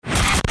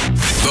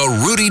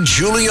The Rudy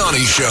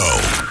Giuliani Show.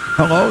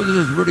 Hello, this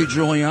is Rudy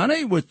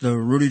Giuliani with the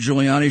Rudy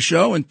Giuliani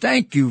Show, and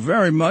thank you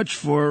very much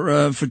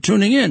for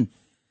tuning in.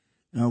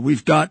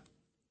 We've got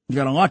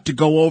a lot to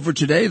go over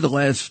today, the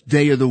last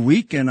day of the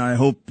week, and I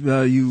hope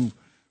you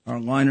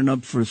are lining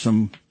up for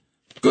some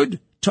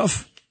good,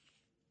 tough,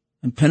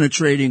 and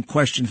penetrating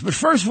questions. But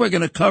first, we're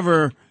going to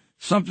cover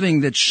something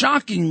that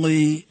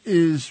shockingly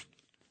is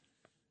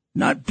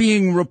not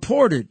being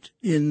reported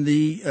in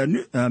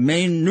the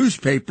main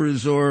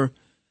newspapers or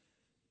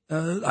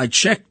I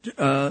checked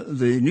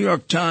the New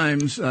York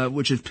Times,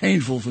 which is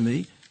painful for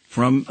me,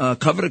 from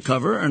cover to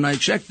cover, and I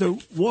checked the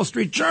Wall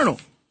Street Journal.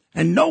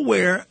 And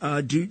nowhere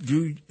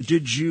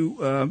did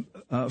you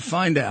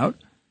find out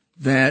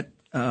that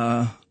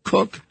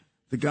Cook,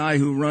 the guy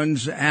who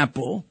runs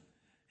Apple,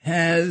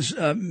 has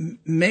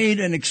made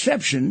an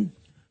exception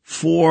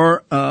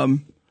for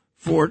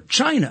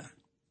China,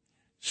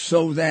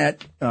 so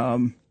that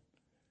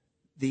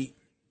the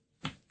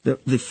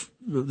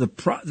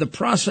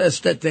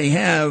process that they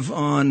have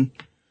on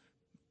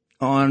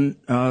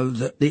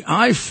the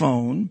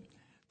iPhone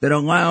that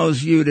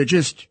allows you to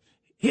just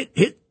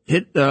hit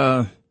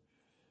the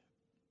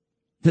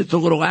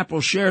little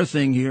Apple Share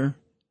thing here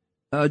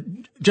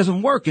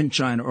doesn't work in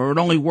China, or it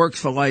only works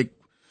for like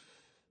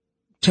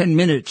 10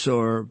 minutes.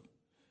 Or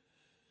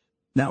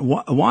now,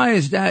 why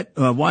is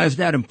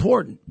that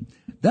important?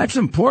 That's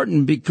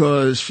important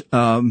because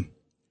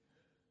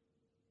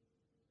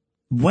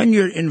when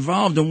you're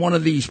involved in one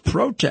of these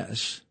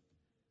protests,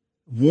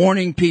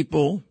 warning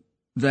people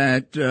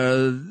that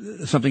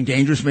something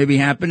dangerous may be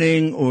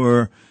happening,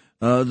 or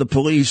the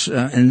police,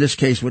 in this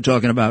case we're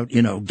talking about,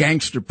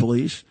 gangster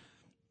police,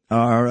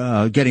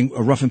 are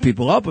roughing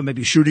people up or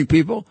maybe shooting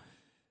people,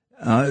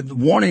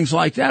 warnings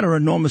like that are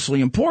enormously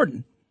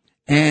important.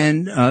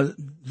 And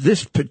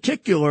this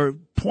particular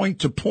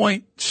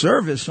point-to-point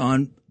service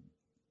on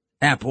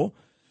Apple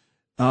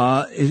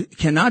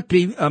cannot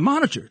be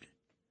monitored.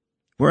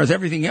 Whereas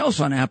everything else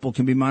on Apple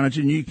can be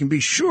monitored, and you can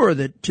be sure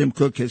that Tim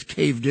Cook has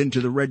caved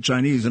into the Red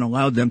Chinese and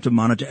allowed them to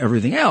monitor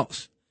everything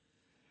else.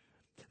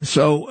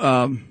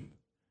 So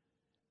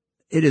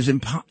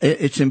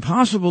it's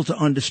impossible to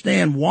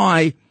understand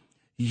why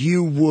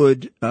you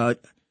would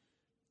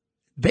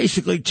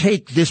basically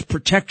take this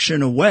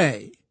protection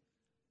away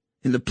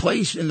in the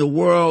place in the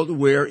world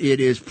where it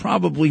is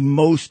probably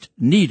most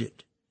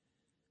needed,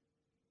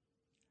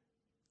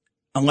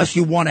 unless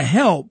you want to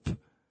help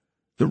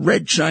the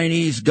Red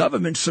Chinese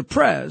government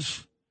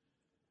suppress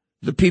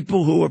the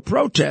people who are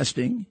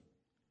protesting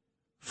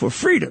for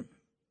freedom.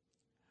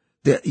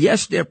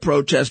 Yes, they're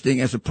protesting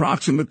as a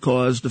proximate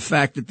cause the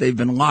fact that they've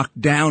been locked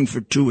down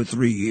for 2 or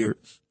 3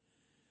 years.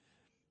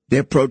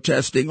 They're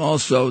protesting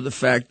also the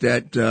fact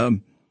that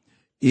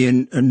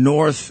in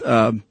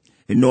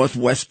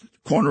northwest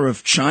corner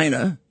of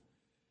China,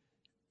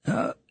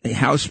 a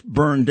house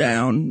burned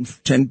down.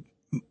 10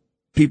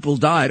 people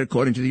died,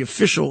 according to the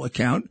official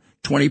account.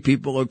 20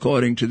 people,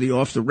 according to the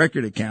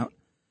off-the-record account.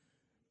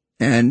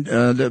 And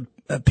the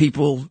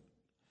people,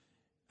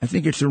 I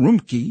think it's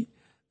Urumqi,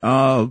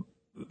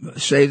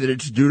 say that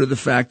it's due to the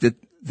fact that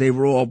they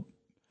were all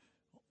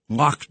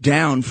locked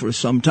down for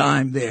some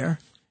time there,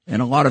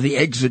 and a lot of the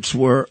exits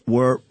were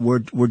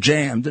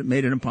jammed. It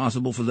made it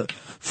impossible for the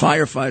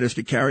firefighters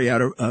to carry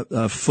out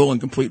a full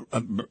and complete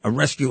a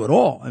rescue at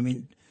all. I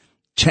mean,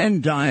 10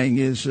 dying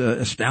is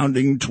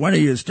astounding.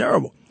 20 is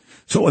terrible.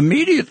 So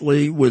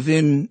immediately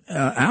within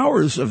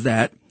hours of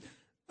that,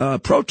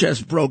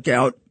 protests broke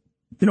out,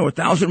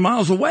 1,000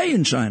 miles away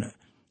in China.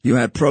 You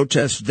had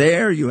protests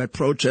there. You had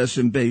protests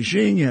in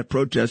Beijing. You had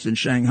protests in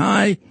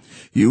Shanghai.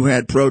 You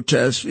had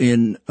protests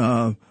in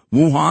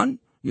Wuhan,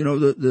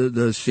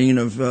 the scene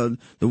of the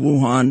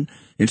Wuhan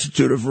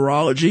Institute of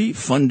Virology,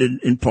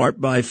 funded in part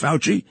by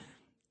Fauci,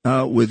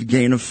 with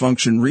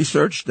gain-of-function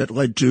research that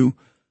led to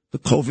the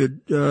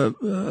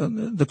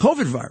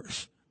COVID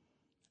virus.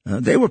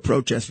 They were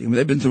protesting.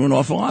 They've been through an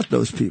awful lot,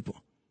 those people.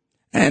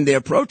 And they're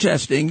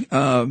protesting Xi,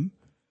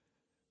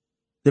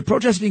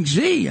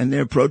 and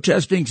they're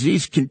protesting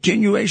Xi's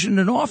continuation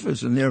in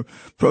office, and they're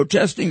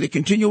protesting the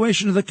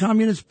continuation of the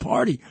Communist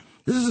Party.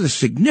 This is a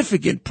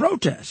significant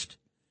protest.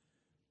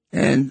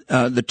 And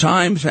the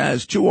Times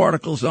has 2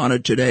 articles on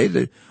it today.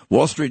 The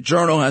Wall Street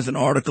Journal has an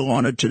article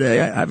on it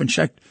today. I haven't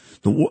checked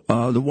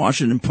the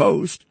Washington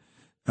Post.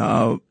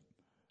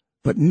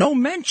 But no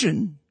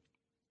mention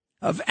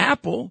of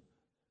Apple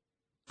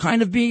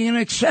kind of being an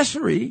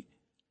accessory,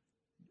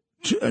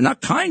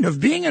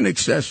 being an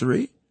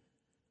accessory,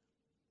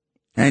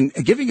 and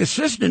giving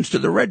assistance to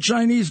the Red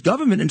Chinese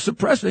government in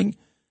suppressing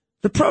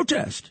the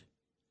protest.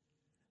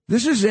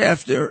 This is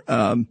after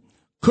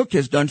Cook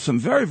has done some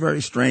very,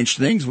 very strange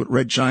things with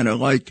Red China,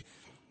 like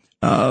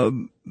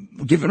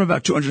giving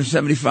about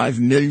 $275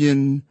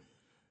 million,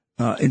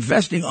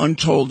 investing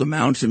untold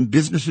amounts in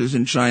businesses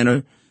in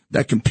China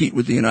that compete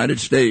with the United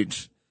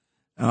States.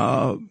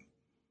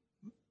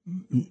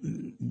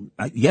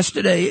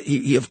 Yesterday,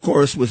 he of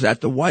course was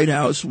at the White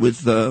House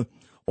with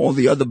all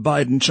the other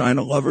Biden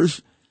China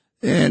lovers,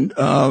 And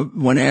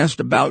when asked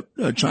about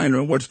China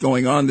and what's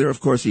going on there, of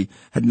course, he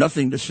had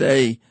nothing to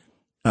say,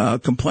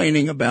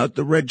 complaining about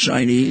the Red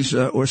Chinese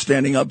or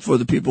standing up for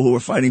the people who are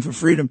fighting for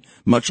freedom,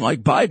 much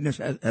like Biden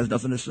has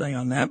nothing to say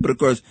on that. But, of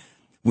course,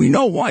 we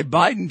know why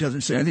Biden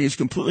doesn't say anything. He's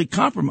completely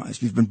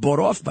compromised. He's been bought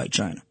off by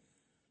China.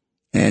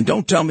 And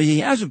don't tell me he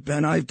hasn't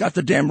been. I've got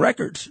the damn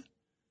records.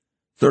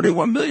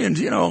 31 million,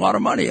 a lot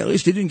of money. At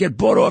least he didn't get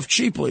bought off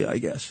cheaply, I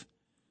guess.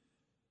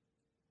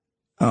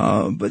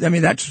 But I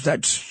mean, that's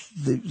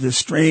the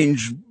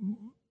strange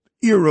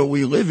era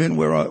we live in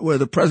where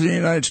the president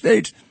of the United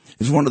States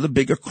is one of the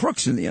bigger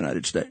crooks in the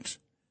United States.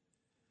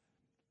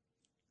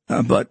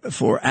 But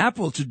for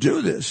Apple to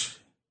do this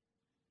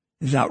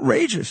is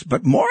outrageous.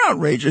 But more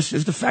outrageous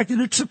is the fact that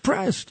it's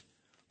suppressed.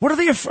 What are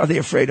they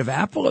afraid of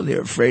Apple? Are they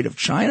afraid of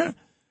China?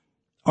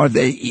 Are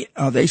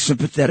they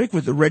sympathetic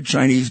with the Red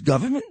Chinese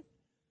government?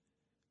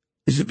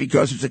 Is it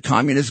because it's a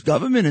communist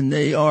government and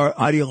they are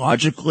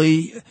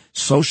ideologically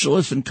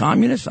socialist and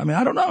communist? I mean,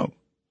 I don't know.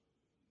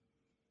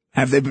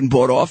 Have they been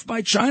bought off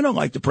by China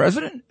like the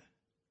president?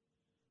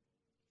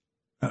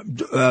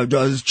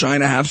 Does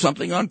China have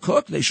something on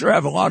Cook? They sure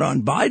have a lot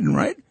on Biden,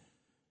 right?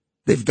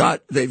 They've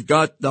got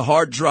the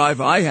hard drive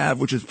I have,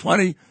 which is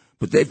plenty,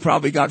 but they've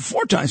probably got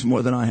 4 times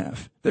more than I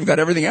have. They've got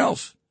everything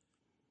else.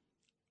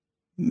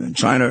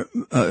 China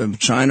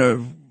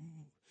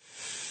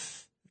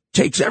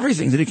takes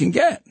everything that it can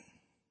get.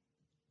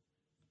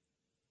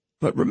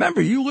 But remember,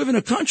 you live in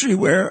a country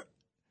where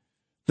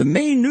the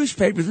main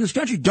newspapers in this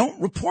country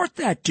don't report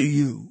that to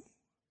you.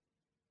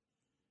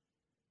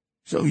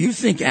 So you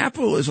think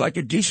Apple is like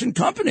a decent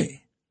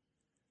company.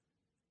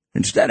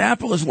 Instead,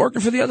 Apple is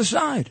working for the other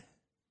side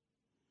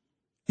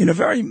in a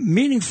very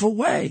meaningful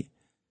way,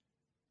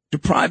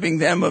 depriving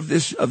them of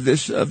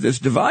this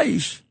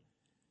device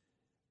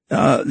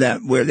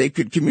where they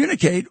could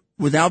communicate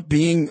without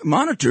being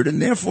monitored,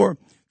 and therefore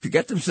could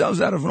get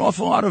themselves out of an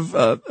awful lot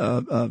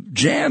of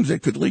jams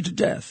that could lead to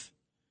death.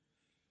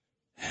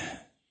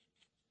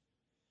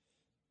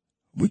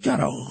 We got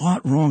a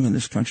lot wrong in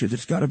this country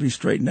that's got to be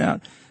straightened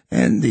out.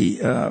 And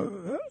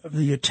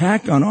the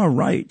attack on our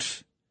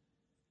rights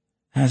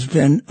has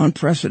been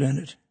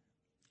unprecedented.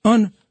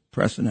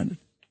 Unprecedented.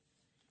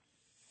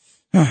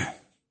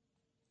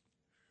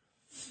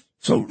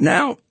 So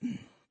now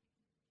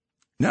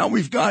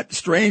we've got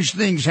strange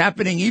things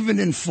happening even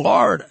in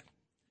Florida.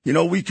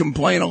 We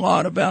complain a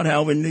lot about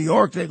how in New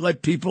York they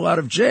let people out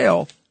of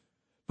jail,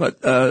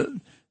 but this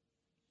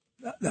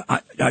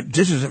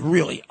is a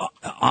really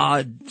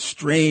odd,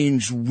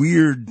 strange,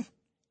 weird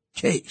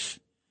case.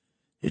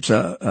 It's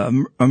a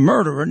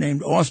murderer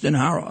named Austin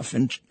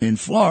Haroff in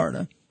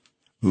Florida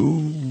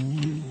who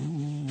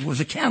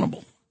was a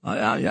cannibal.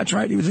 That's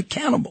right, he was a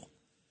cannibal.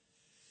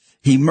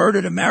 He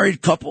murdered a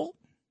married couple,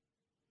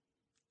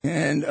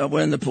 and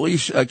when the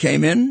police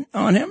came in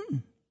on him,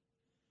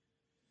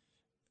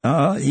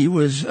 he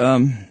was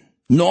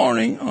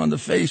gnawing on the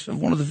face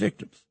of one of the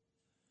victims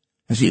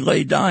as he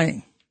lay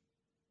dying.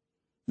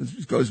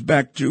 This goes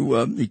back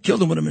to he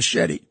killed him with a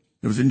machete.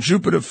 It was in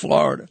Jupiter,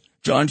 Florida.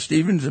 John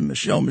Stevens and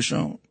Michelle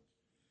Michon.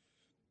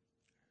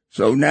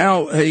 So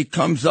now he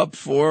comes up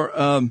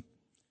for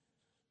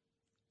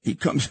he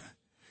comes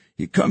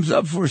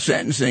up for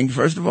sentencing.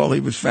 First of all, he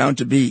was found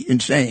to be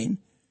insane.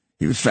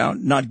 He was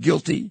found not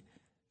guilty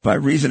by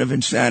reason of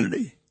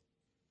insanity.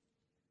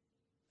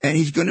 And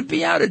he's going to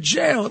be out of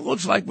jail, it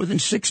looks like, within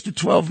 6 to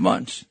 12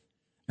 months.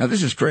 Now,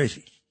 this is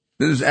crazy.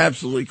 This is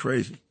absolutely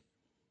crazy.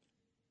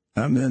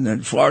 And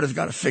then Florida's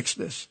got to fix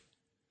this.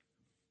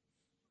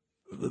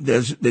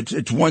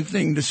 It's one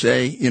thing to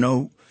say,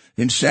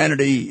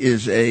 insanity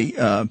is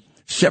a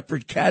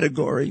separate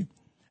category,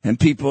 and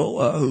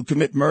people who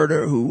commit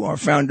murder who are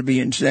found to be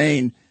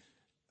insane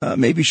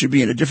maybe should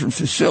be in a different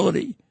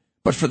facility,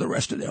 but for the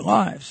rest of their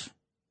lives.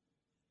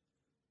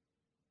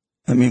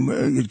 I mean,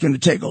 it's going to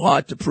take a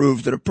lot to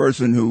prove that a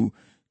person who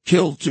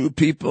killed 2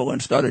 people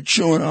and started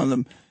chewing on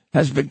them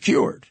has been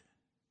cured.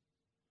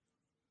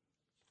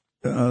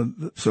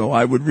 So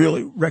I would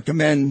really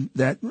recommend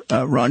that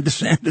Ron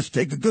DeSantis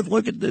take a good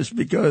look at this,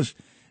 because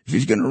if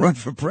he's going to run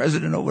for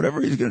president or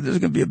whatever this is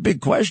going to be a big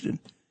question.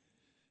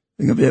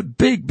 It's going to be a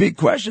big, big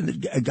question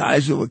that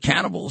guys who are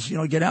cannibals,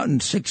 get out in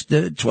 6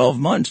 to 12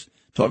 months.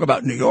 Talk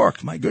about New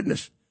York. My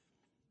goodness.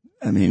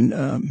 I mean,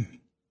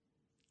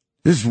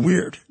 this is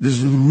weird. This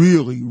is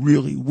really,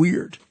 really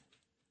weird.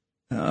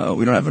 We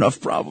don't have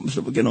enough problems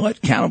that we're going to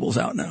let cannibals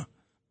out now.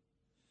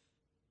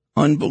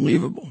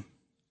 Unbelievable.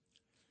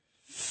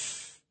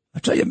 I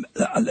tell you,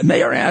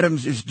 Mayor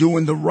Adams is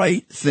doing the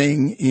right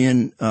thing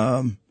in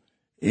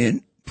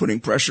putting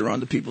pressure on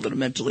the people that are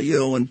mentally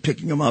ill and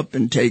picking them up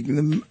and taking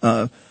them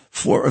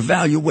for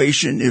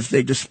evaluation if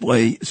they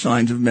display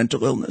signs of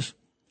mental illness.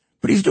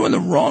 But he's doing the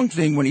wrong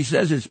thing when he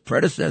says his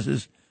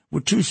predecessors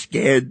were too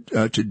scared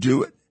to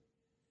do it.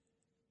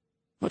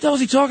 What the hell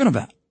is he talking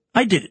about?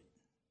 I did it.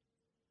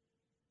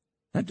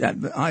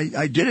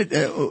 I did it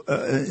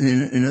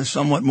in a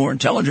somewhat more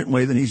intelligent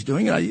way than he's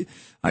doing it.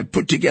 I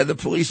put together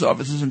police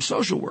officers and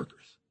social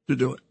workers to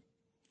do it,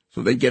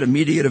 so they get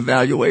immediate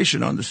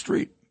evaluation on the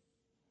street.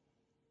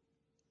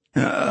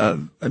 I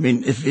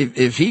mean,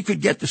 if he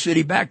could get the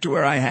city back to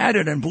where I had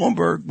it and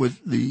Bloomberg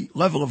with the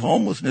level of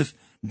homelessness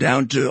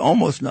down to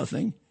almost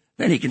nothing,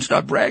 then he can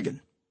start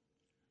bragging.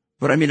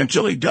 But I mean,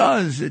 until he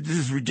does, this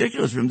is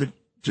ridiculous for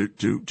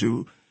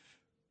him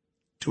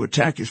to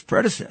attack his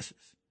predecessors.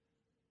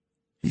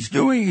 He's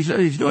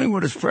doing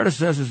what his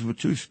predecessors were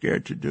too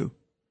scared to do.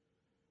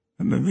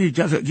 I mean, he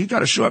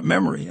got a short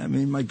memory. I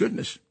mean, my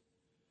goodness.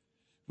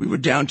 We were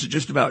down to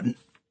just about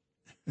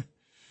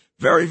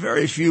very,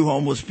 very few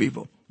homeless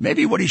people.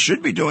 Maybe what he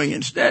should be doing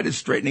instead is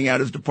straightening out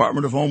his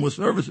Department of Homeless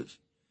Services,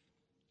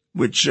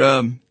 which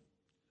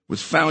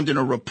was found in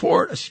a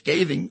report, a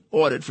scathing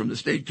audit from the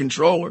state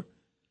controller,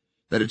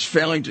 that it's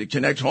failing to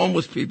connect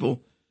homeless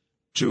people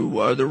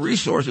to the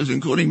resources,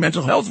 including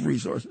mental health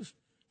resources,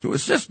 to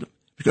assist them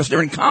because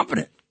they're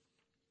incompetent.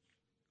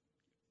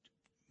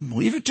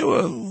 Leave it to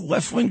a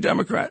left-wing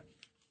Democrat.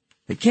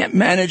 They can't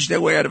manage their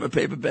way out of a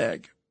paper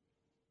bag.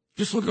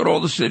 Just look at all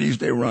the cities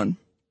they run,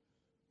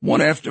 one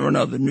after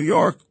another. New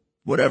York,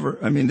 whatever.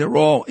 I mean, they're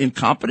all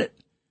incompetent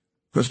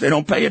because they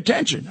don't pay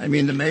attention. I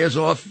mean, the mayor's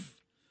off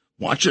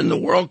watching the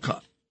World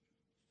Cup.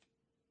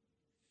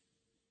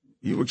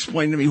 You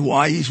explain to me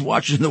why he's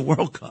watching the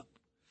World Cup.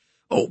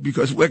 Oh,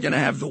 because we're going to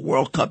have the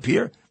World Cup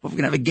here. Well, we're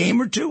going to have a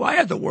game or two. I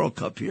had the World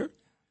Cup here.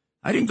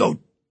 I didn't go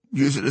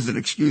use it as an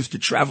excuse to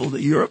travel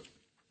to Europe.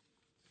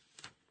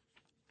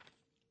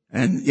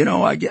 And, you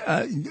know,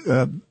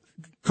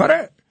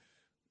 Cutter's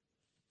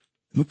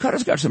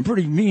got some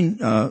pretty mean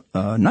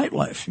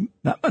nightlife.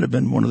 That might have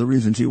been one of the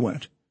reasons he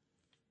went.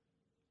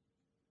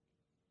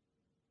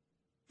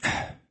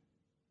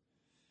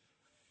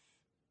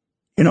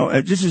 You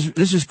know, this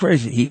is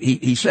crazy.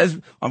 He says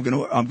I'm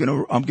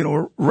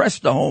gonna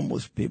arrest the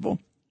homeless people.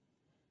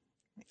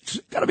 It's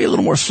got to be a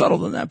little more subtle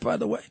than that, by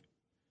the way.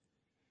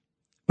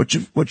 What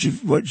you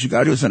got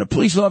to do is send a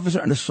police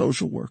officer and a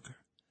social worker,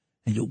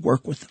 and you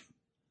work with them.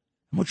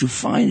 And what you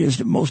find is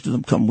that most of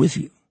them come with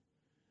you.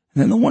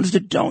 And then the ones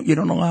that don't, you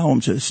don't allow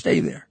them to stay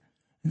there.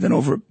 And then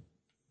over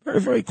very,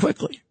 very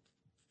quickly,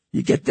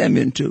 you get them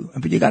into,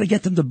 but you got to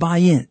get them to buy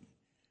in.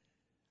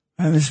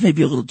 And this may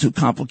be a little too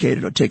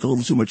complicated or take a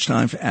little too much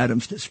time for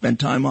Adams to spend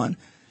time on.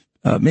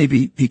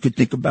 Maybe he could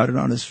think about it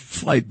on his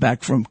flight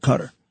back from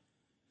Qatar.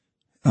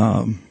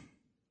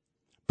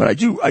 But I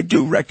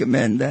do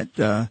recommend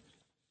that,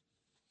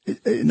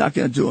 it's not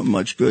going to do him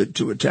much good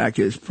to attack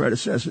his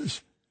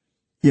predecessors.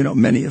 You know,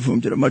 many of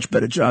whom did a much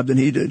better job than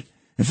he did.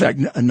 In fact,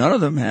 none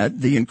of them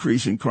had the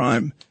increase in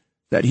crime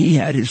that he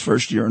had his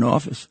first year in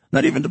office.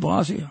 Not even de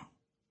Blasio.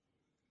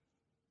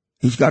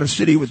 He's got a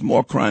city with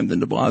more crime than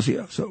de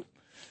Blasio. So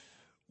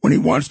when he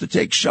wants to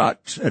take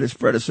shots at his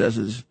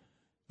predecessors,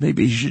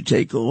 maybe he should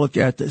take a look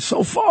at the,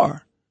 so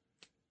far,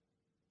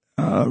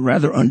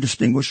 rather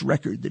undistinguished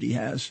record that he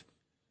has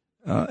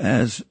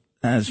as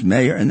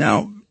mayor. And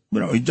now, you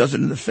know, he does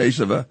it in the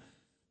face of a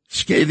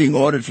scathing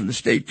audit from the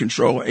state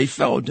controller, a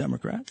fellow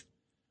Democrat,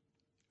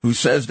 who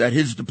says that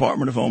his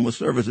Department of Homeless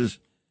Services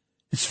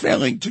is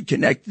failing to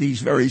connect these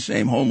very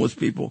same homeless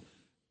people,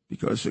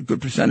 because a good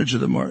percentage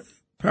of them are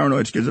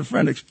paranoid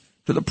schizophrenics,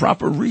 to the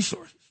proper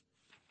resources.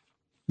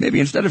 Maybe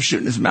instead of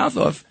shooting his mouth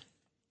off,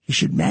 he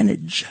should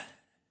manage.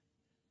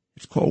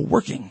 It's called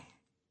working.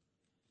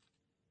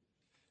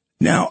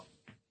 Now,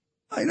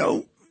 I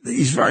know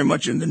he's very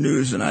much in the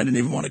news, and I didn't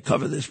even want to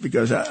cover this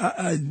because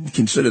I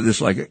consider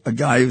this like a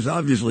guy who's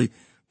obviously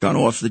gone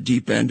off the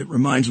deep end. It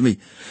reminds me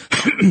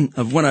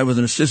of when I was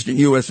an assistant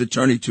U.S.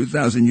 attorney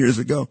 2,000 years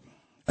ago.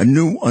 A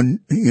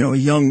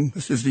young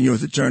assistant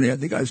U.S. attorney. I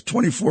think I was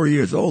 24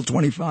 years old,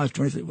 25,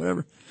 26,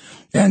 whatever.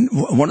 And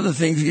one of the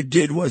things you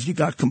did was you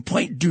got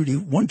complaint duty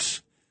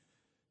once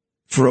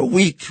for a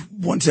week,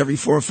 once every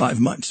 4 or 5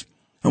 months.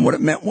 And what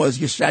it meant was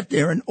you sat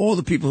there and all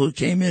the people who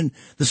came in,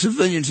 the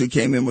civilians who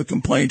came in with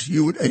complaints,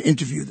 you would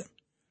interview them.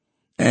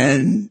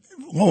 And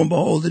lo and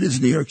behold, it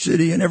is New York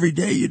City, and every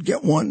day you'd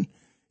get one.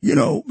 You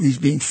know, he's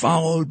being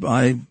followed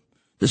by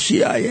the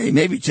CIA.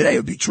 Maybe today it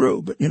would be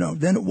true, but, you know,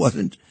 then it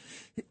wasn't.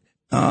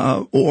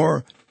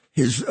 Or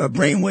his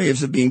brain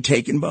waves are being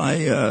taken by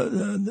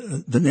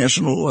the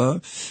National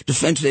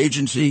Defense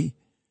Agency.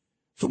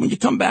 So when you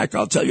come back,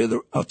 I'll tell you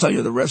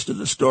the rest of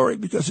the story,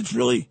 because it's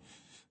really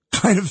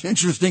kind of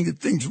interesting that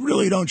things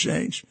really don't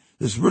change.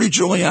 This is Rudy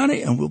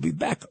Giuliani, and we'll be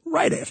back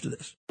right after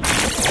this.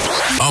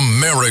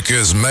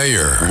 America's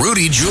Mayor,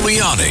 Rudy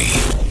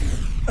Giuliani.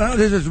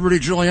 This is Rudy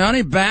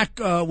Giuliani, back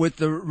with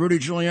the Rudy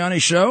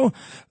Giuliani Show.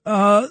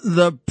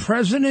 The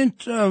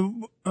president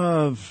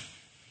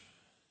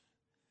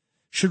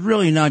should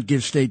really not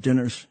give state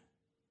dinners.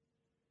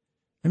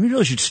 I mean, he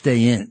really should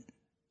stay in.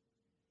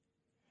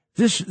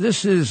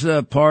 This is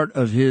part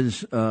of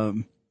his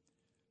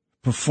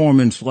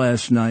performance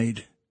last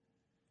night.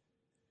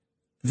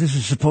 This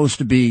is supposed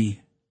to be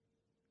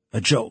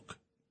a joke.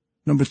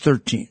 Number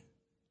 13.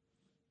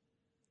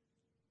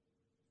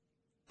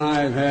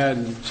 I've had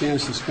a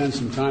chance to spend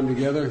some time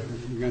together.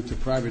 We went to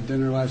private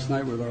dinner last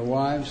night with our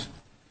wives,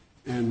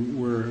 and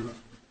we're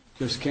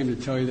just came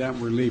to tell you that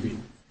we're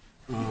leaving.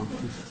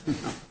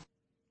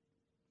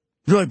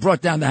 Really brought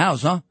down the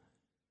house, huh?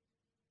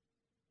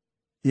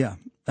 Yeah.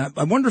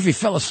 I wonder if he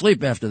fell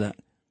asleep after that.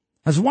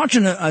 I was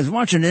watching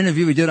an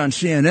interview he did on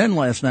CNN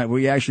last night where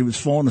he actually was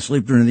falling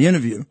asleep during the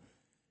interview.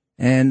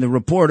 And the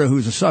reporter,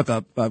 who's a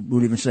suck-up, I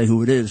wouldn't even say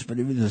who it is, but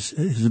he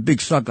was a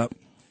big suck-up,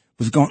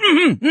 was going,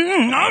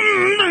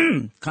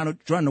 kind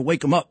of trying to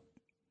wake him up.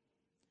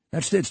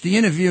 It's the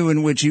interview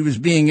in which he was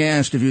being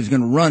asked if he was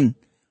going to run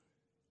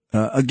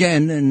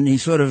again, and he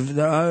sort of,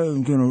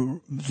 I'm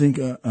going to think,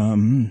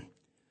 and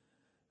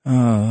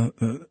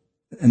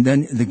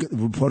then the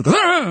reporter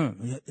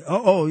goes,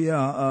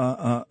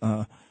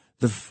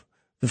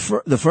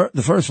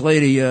 the first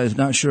lady is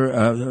not sure.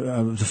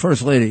 The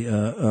first lady,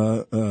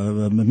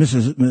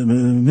 Mrs.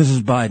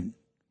 Biden.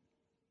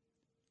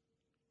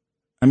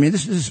 I mean,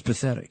 this is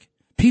pathetic.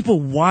 People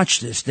watch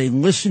this. They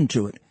listen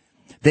to it.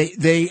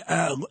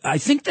 I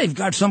think they've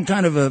got some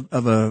kind of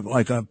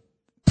a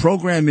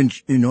program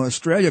in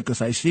Australia,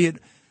 because I see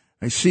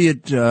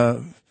it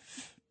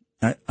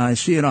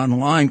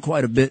online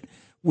quite a bit,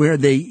 where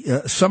they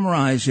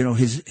summarize,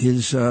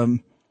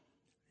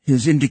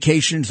 his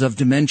indications of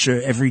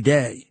dementia every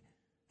day,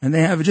 and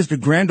they have just a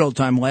grand old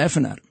time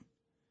laughing at him.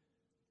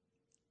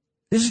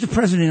 This is the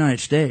President of the United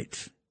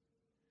States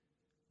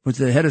with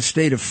the head of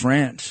state of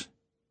France.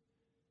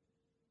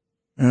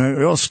 And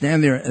they all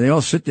stand there, and they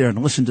all sit there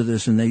and listen to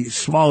this, and they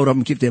swallow it up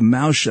and keep their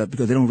mouths shut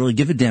because they don't really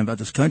give a damn about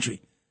this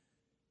country.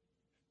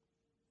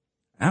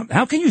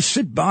 How can you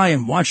sit by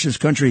and watch this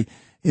country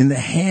in the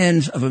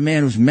hands of a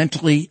man who's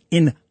mentally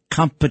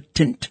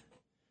incompetent?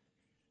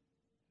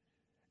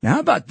 Now, how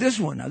about this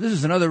one? Now, this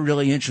is another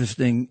really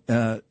interesting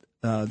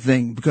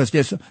thing, because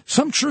there's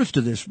some truth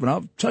to this, but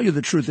I'll tell you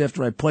the truth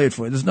after I play it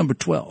for you. This is number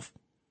 12.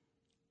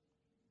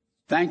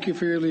 Thank you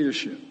for your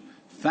leadership.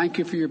 Thank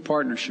you for your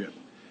partnership.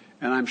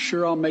 And I'm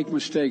sure I'll make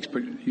mistakes,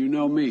 but you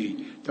know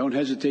me. Don't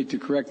hesitate to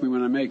correct me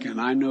when I make it. And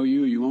I know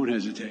you won't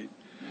hesitate.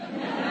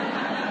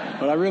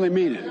 But I really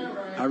mean it.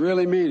 I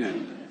really mean it.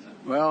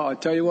 Well, I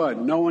tell you what,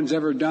 no one's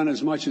ever done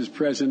as much as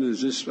president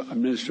as this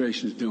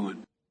administration's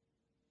doing.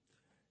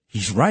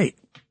 He's right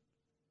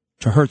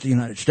to hurt the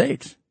United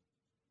States.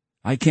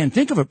 I can't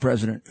think of a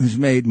president who's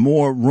made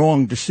more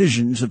wrong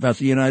decisions about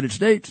the United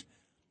States.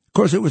 Of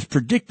course, it was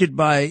predicted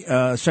by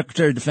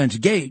Secretary of Defense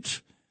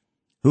Gates,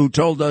 who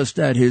told us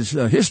that his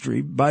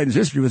Biden's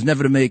history, was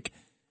never to make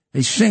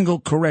a single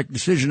correct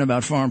decision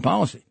about foreign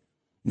policy.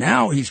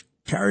 Now he's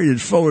carried it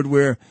forward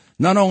where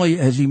not only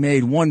has he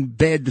made one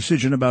bad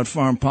decision about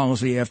foreign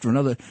policy after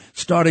another,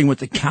 starting with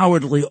the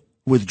cowardly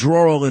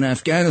withdrawal in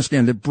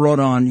Afghanistan that brought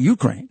on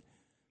Ukraine,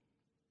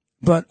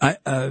 but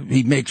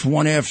he makes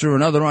one after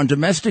another on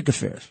domestic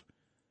affairs.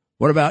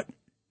 What about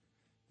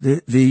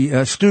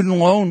the student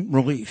loan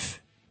relief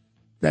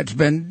that's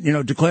been,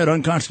 declared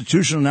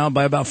unconstitutional now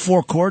by about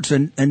 4 courts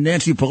and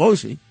Nancy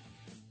Pelosi?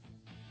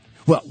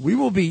 Well, we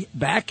will be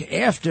back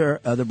after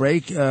the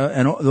break,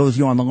 and those of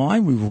you on the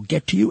line, we will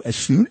get to you as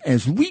soon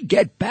as we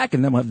get back,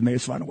 and then we'll have the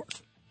mayor's final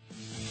words.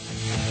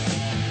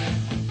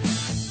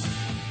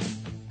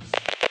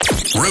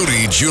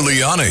 Rudy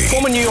Giuliani.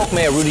 Former New York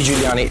Mayor Rudy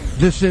Giuliani.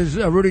 This is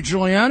Rudy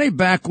Giuliani,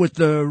 back with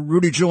the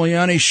Rudy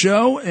Giuliani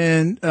Show.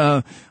 And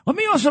let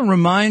me also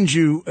remind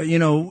you,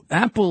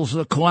 Apple's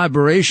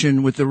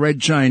collaboration with the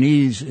Red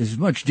Chinese is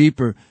much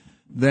deeper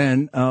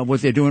than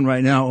what they're doing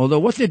right now. Although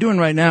what they're doing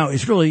right now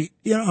is really,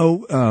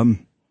 you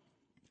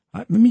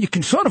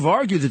can sort of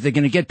argue that they're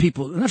going to get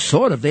people, not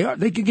sort of,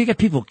 they can get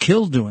people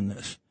killed doing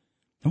this.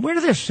 And where do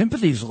their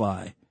sympathies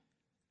lie?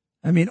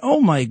 I mean, oh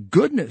my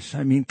goodness.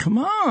 I mean, come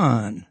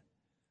on.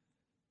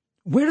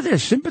 Where do their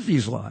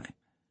sympathies lie?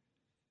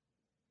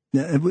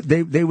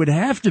 They would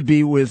have to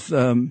be with,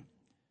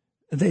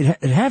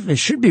 they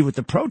should be with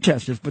the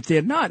protesters, but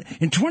they're not.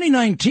 In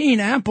 2019,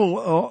 Apple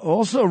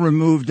also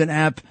removed an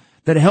app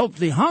that helped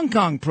the Hong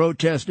Kong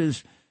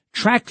protesters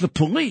track the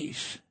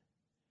police,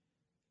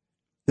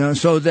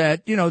 so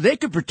that, they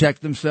could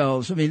protect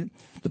themselves. I mean,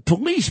 the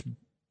police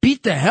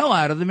beat the hell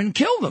out of them and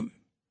killed them.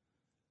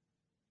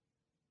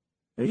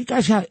 These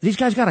guys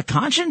got a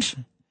conscience?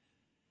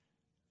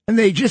 And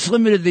they just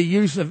limited the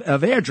use of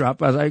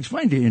airdrop, as I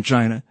explained to you, in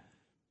China,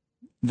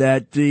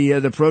 that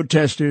the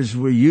protesters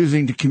were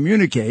using to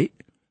communicate,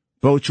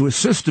 both to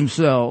assist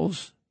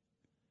themselves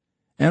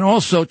and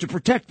also to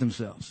protect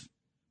themselves.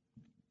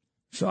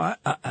 So,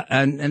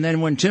 and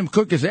then when Tim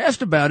Cook is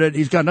asked about it,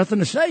 he's got nothing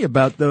to say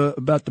about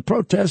the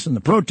protests and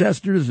the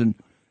protesters. And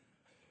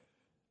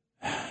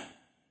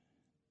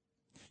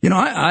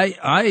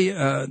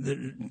I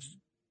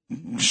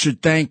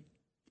should thank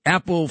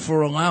Apple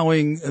for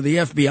allowing the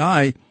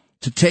FBI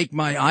to take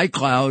my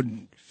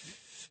iCloud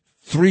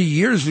 3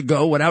 years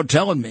ago without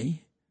telling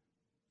me,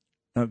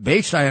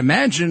 based, I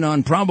imagine,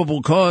 on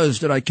probable cause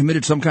that I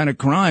committed some kind of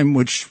crime,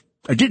 which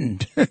I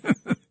didn't.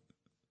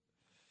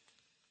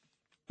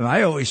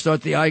 I always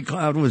thought the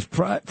iCloud was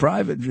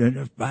private.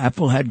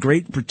 Apple had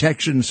great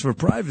protections for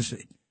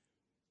privacy.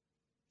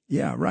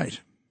 Yeah, right.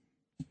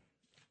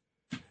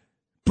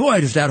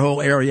 Boy, does that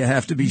whole area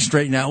have to be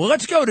straightened out. Well,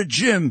 let's go to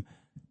Jim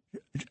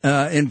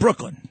in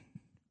Brooklyn.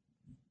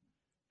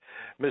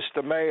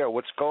 Mr. Mayor,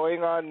 what's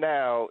going on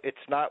now, it's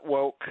not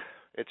woke,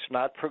 It's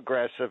not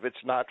progressive.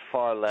 It's not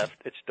far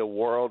left. It's the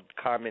world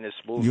communist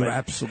movement. You're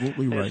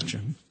absolutely right,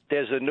 Jim.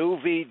 There's a new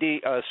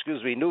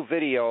new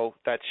video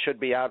that should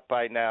be out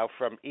by now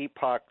from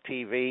Epoch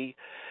TV,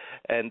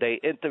 and they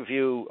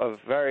interview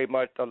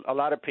a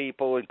lot of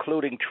people,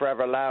 including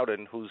Trevor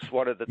Loudon, who's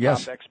one of the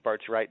top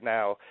experts right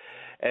now,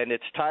 and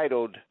it's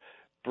titled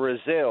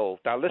Brazil.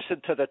 Now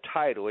listen to the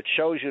title. It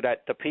shows you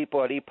that the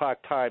people at Epoch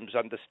Times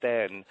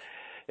understand.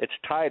 It's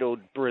titled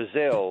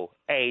Brazil,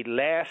 a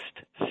last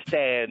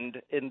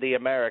stand in the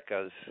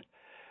Americas.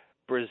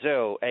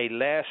 Brazil, a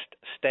last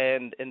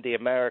stand in the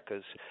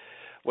Americas.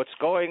 What's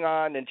going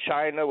on in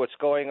China, what's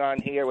going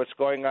on here, what's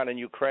going on in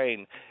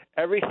Ukraine.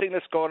 Everything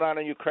that's going on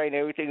in Ukraine,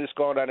 everything that's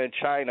going on in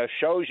China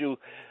shows you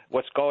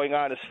what's going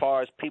on as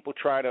far as people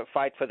trying to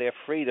fight for their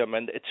freedom.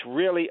 And it's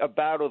really a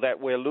battle that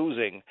we're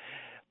losing.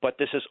 But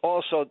this is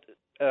also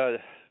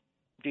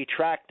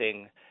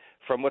detracting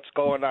from what's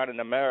going on in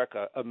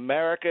America.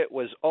 America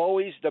was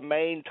always the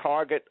main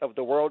target of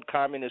the world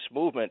communist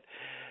movement.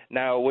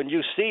 Now, when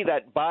you see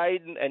that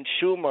Biden and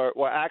Schumer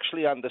were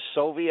actually on the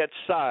Soviet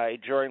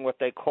side during what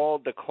they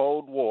called the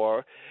Cold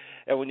War,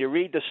 and when you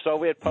read the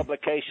Soviet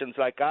publications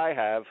like I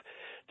have,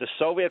 the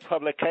Soviet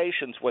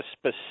publications were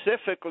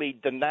specifically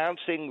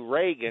denouncing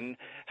Reagan,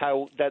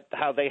 how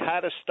they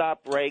had to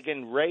stop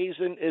Reagan.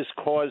 Reagan is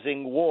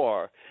causing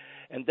war.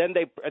 And then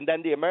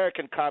the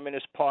American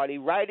Communist Party,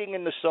 writing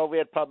in the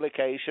Soviet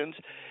publications,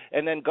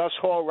 and then Gus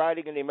Hall,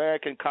 writing in the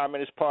American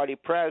Communist Party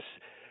press,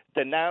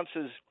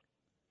 denounces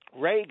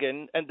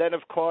Reagan. And then,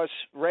 of course,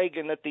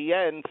 Reagan at the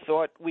end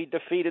thought we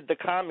defeated the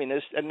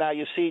communists. And now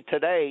you see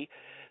today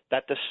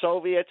that the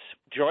Soviets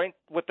joined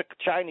with the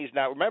Chinese.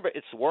 Now, remember,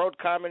 it's the world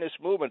communist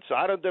movement, so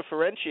I don't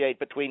differentiate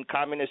between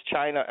communist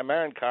China,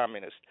 American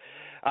communist.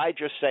 I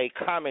just say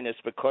communist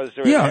because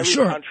they're in every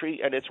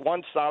country, and it's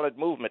one solid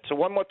movement. So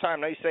one more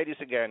time, let me say this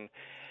again.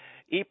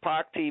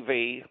 Epoch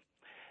TV,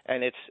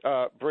 and it's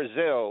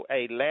Brazil,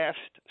 a last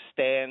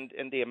stand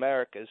in the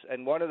Americas.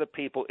 And one of the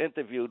people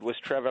interviewed was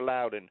Trevor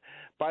Loudon.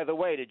 By the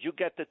way, did you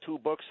get the 2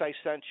 books I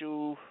sent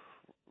you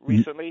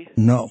recently?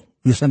 No.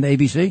 You sent the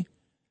ABC?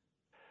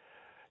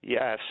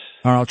 Yes.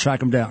 All right, I'll track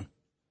them down.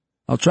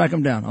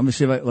 Let me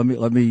see if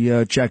let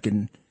me check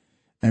and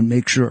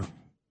make sure.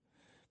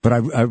 But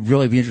I'd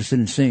really be interested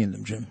in seeing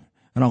them, Jim.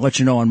 And I'll let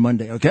you know on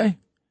Monday, okay? Thank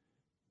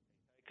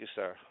you,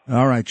 sir.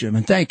 All right, Jim.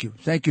 And thank you.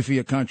 Thank you for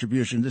your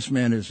contribution. This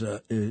man is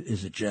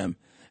a gem.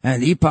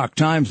 And Epoch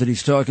Times that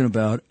he's talking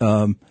about,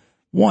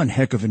 one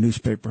heck of a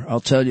newspaper. I'll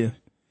tell you.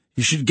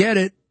 You should get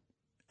it.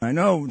 I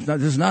know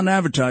this is not an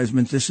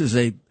advertisement. This is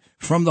a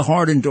from the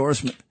heart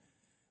endorsement.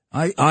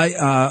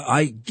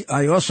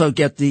 I also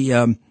get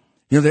the,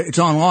 it's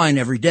online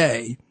every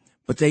day,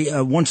 but they,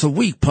 once a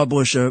week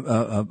publish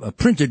a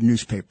printed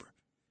newspaper.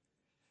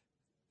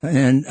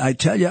 And I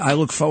tell you, I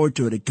look forward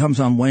to it. It comes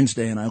on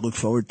Wednesday, and I look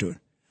forward to it.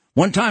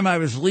 One time I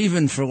was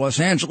leaving for Los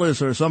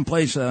Angeles or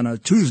someplace on a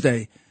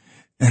Tuesday,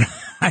 and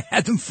I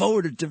had them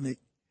forwarded to me.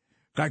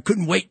 I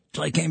couldn't wait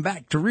till I came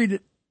back to read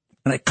it.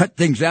 And I cut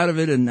things out of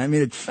it, and I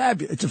mean, it's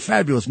fabulous. It's a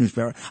fabulous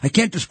newspaper. I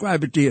can't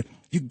describe it to you.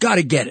 You got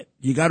to get it.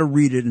 You got to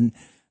read it. And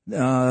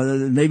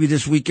maybe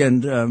this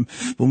weekend,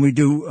 when we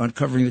do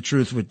Uncovering the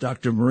Truth with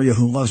Dr. Maria,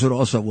 who loves it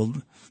also, we'll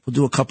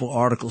do a couple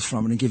articles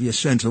from it and give you a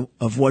sense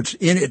of what's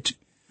in it.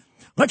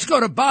 Let's go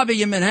to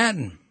Bobby in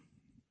Manhattan.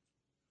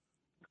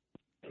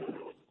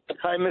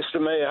 Hi,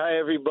 Mr. Mayor. Hi,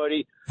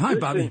 everybody. Hi,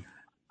 Bobby.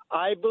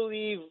 I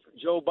believe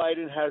Joe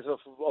Biden has a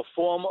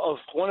form of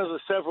one of the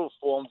several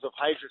forms of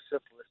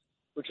hydrocephalus,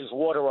 which is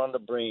water on the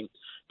brain.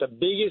 The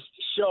biggest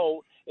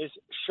show is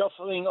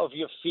shuffling of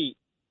your feet.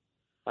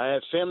 I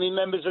have family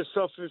members that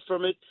suffered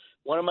from it.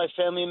 One of my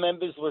family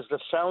members was the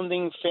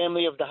founding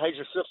family of the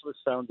Hydrocephalus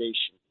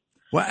Foundation.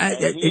 Well,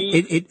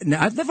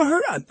 I've never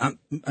heard.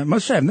 I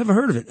must say, I've never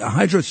heard of it.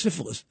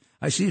 Hydrocephalus.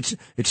 I see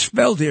it's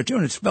spelled here too,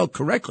 and it's spelled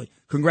correctly.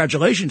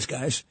 Congratulations,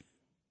 guys.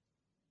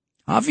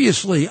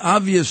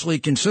 Obviously,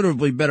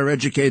 considerably better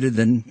educated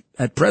than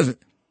at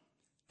present.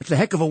 It's a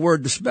heck of a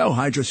word to spell,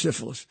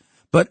 hydrocephalus.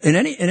 But in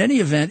any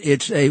event,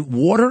 it's a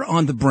water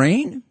on the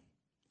brain,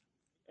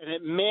 and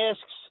it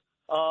masks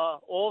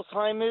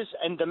Alzheimer's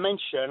and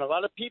dementia. And a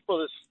lot of people,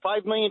 there's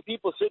 5 million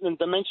people sitting in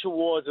dementia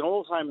wards and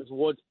Alzheimer's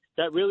wards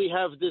that really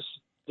have this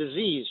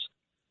disease.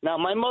 Now,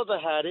 my mother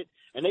had it,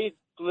 and they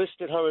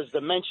listed her as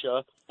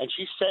dementia, and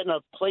she sat in a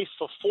place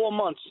for 4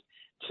 months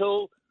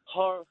till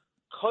her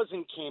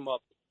cousin came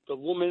up, the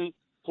woman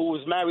who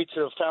was married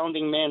to the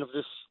founding man of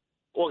this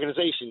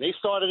organization. They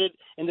started it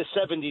in the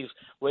 70s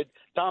with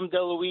Dom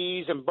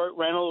DeLuise and Burt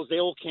Reynolds. They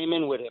all came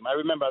in with him. I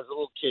remember I was a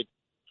little kid.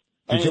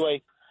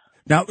 Anyway.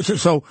 Now,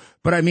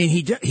 but I mean,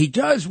 he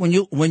does, when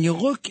you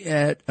look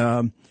at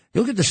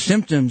the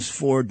symptoms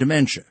for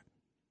dementia,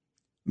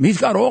 I mean,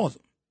 he's got all of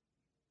them.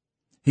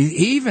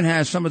 He even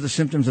has some of the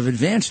symptoms of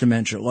advanced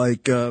dementia,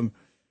 like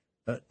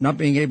not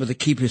being able to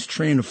keep his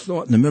train of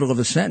thought in the middle of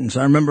a sentence.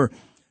 I remember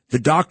the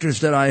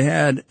doctors that I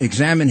had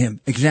examine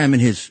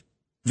his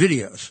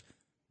videos.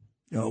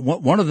 You know,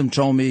 one of them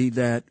told me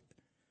that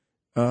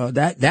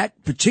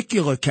that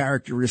particular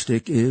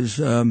characteristic is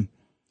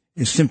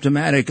is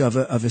symptomatic of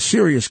a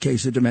serious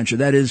case of dementia.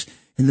 That is,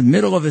 in the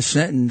middle of a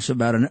sentence,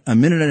 about a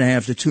minute and a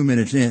half to 2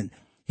 minutes in,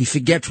 he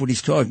forgets what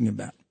he's talking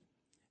about,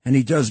 and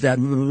he does that,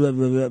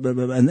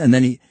 and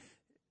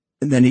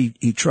then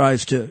he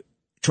tries to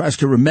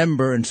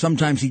remember, and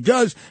sometimes he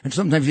does, and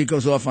sometimes he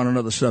goes off on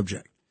another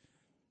subject.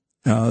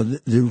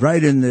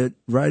 Right in the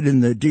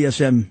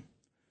DSM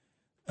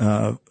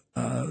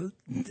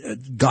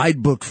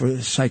guidebook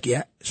for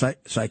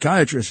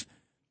psychiatrists,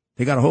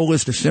 they got a whole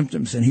list of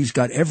symptoms, and he's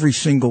got every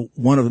single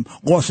one of them.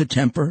 Loss of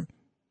temper,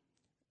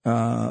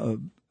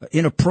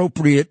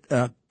 inappropriate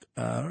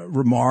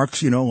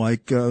remarks,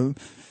 like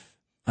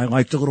I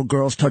like the little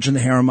girls touching the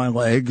hair on my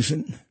legs,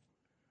 and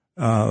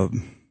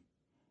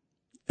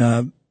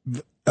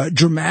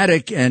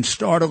dramatic and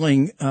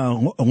startling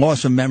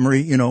loss of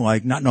memory,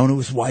 like not knowing who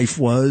his wife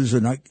was, or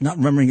not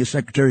remembering his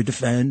Secretary of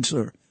Defense.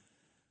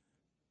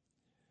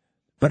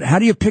 But how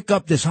do you pick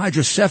up this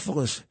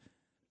hydrocephalus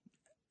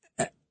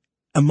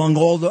among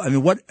all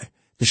the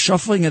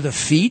shuffling of the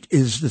feet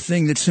is the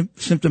thing that's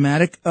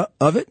symptomatic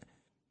of it?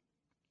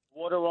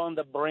 Water on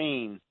the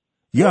brain.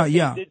 Yeah, what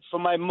yeah. They did for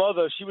my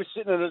mother, she was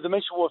sitting in a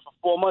dementia ward for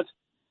 4 months.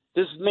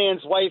 This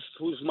man's wife,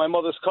 who's my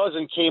mother's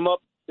cousin, came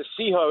up to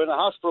see her in the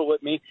hospital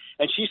with me,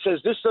 and she says,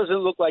 this doesn't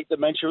look like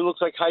dementia, it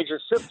looks like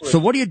hydrocephalus. So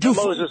what do you do?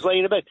 My mother's just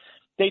laying in bed.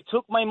 They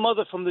took my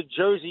mother from New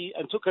Jersey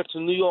and took her to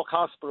New York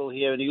Hospital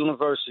here in the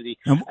university,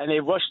 and they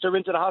rushed her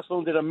into the hospital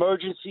and did an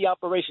emergency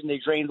operation. They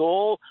drained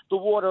all the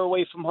water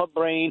away from her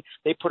brain.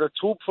 They put a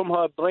tube from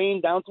her brain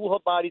down through her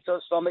body to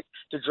her stomach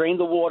to drain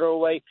the water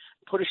away,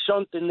 put a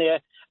shunt in there.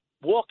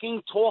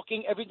 Walking,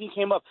 talking, everything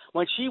came up.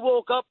 When she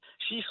woke up,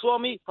 she saw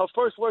me. Her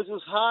first words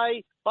was,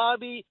 hi,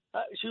 Bobby.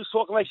 She was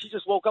talking like she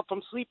just woke up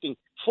from sleeping.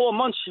 4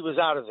 months she was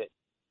out of it.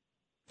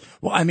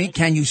 Well,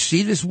 can you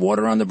see this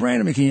water on the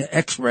brain? Can you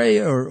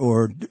X-ray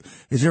or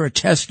is there a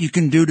test you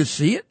can do to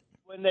see it?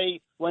 When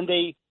they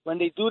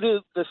do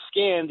the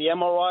scan, the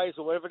MRIs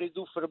or whatever they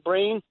do for the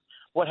brain,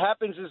 what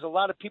happens is a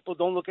lot of people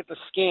don't look at the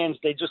scans.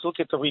 They just look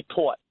at the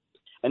report.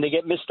 And they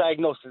get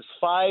misdiagnosed. There's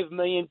 5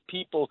 million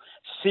people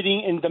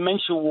sitting in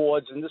dementia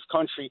wards in this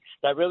country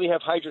that really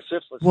have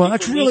hydrocephalus. Well,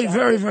 that's really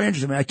very, very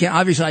interesting.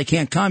 I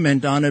can't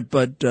comment on it,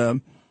 but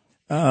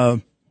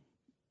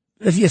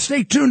if you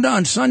stay tuned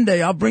on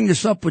Sunday, I'll bring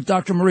this up with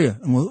Dr. Maria.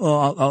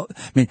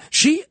 And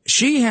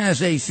she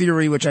has a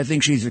theory which I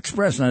think she's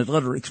expressed, and I'd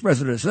let her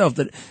express it herself,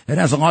 that it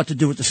has a lot to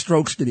do with the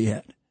strokes that he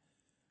had.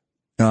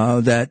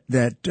 That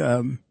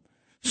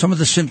some of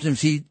the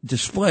symptoms he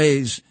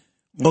displays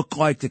look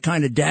like the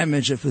kind of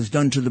damage that was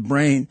done to the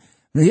brain.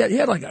 He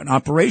had like an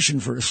operation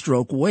for a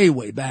stroke way,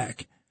 way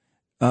back.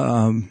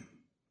 And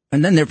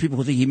then there are people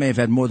who think he may have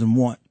had more than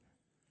one.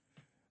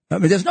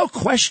 There's no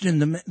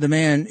question the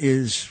man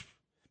is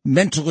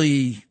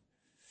mentally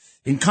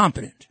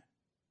incompetent.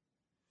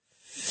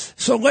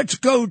 So let's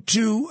go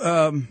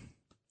to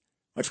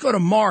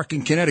Mark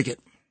in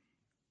Connecticut.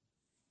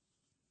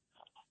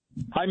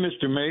 Hi,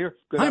 Mr. Mayor.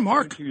 Good Hi,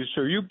 Mark. To you,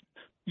 sir.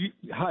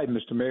 Hi,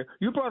 Mr. Mayor.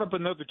 You brought up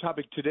another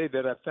topic today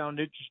that I found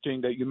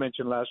interesting that you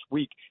mentioned last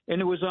week, and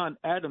it was on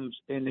Adams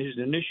and his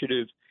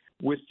initiative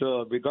with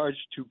regards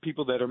to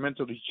people that are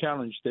mentally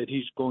challenged that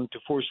he's going to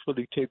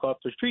forcefully take off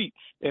the street.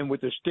 And with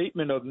the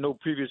statement of no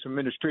previous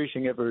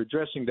administration ever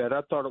addressing that,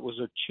 I thought it was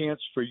a chance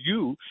for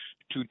you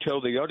to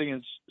tell the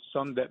audience,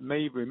 some that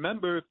may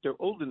remember if they're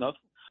old enough,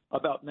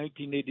 about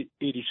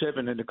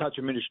 1987 and the Koch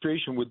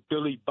administration with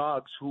Billy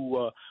Boggs,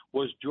 who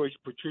was Joyce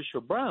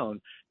Patricia Brown,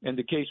 and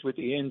the case with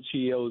the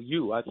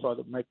NCLU. I thought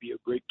it might be a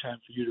great time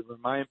for you to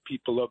remind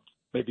people of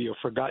maybe a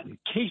forgotten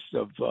case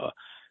of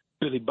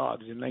Billy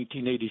Boggs in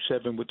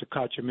 1987 with the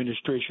Koch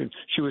administration.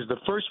 She was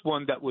the first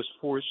one that was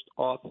forced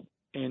off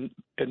and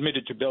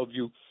admitted to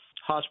Bellevue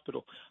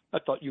Hospital. I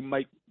thought you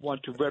might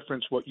want to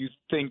reference what you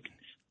think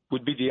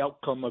would be the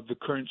outcome of the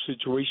current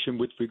situation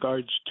with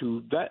regards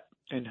to that.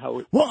 And how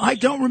it I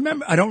don't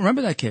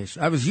remember that case.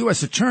 I was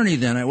U.S. attorney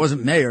then. I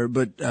wasn't mayor,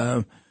 but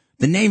the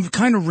name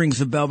kind of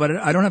rings a bell, but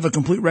I don't have a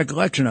complete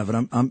recollection of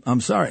it. I'm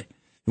sorry.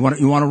 You want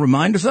to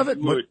remind us of it?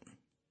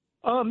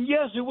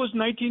 Yes, it was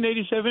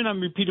 1987.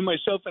 I'm repeating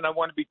myself, and I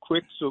want to be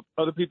quick so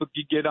other people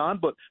could get on.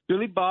 But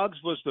Billy Boggs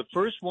was the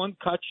first one.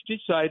 Koch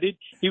decided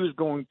he was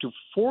going to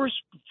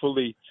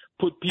forcefully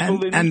put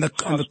people in. And the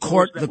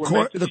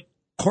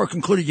court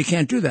concluded you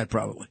can't do that.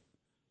 Probably.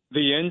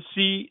 The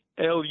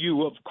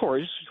NCLU, of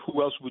course,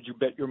 who else would you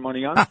bet your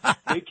money on?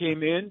 They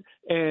came in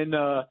and,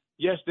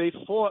 yes, they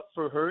fought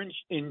for her and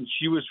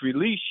she was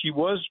released. She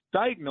was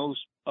diagnosed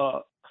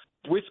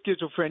with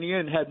schizophrenia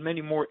and had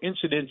many more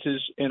incidences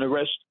and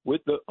arrests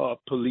with the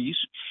police.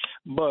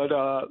 But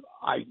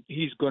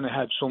he's going to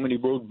have so many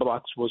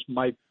roadblocks was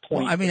my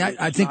point. Well,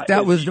 I think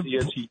that was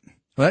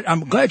but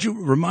I'm glad you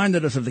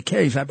reminded us of the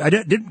case. I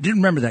didn't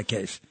remember that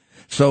case.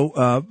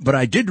 So, but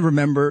I did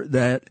remember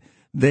that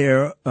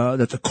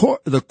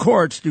the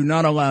courts do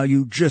not allow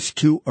you just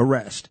to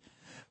arrest.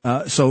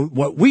 So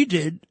what we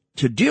did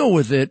to deal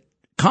with it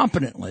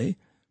competently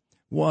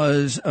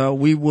was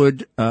we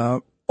would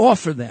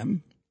offer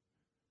them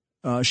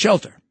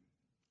shelter.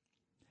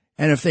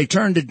 And if they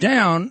turned it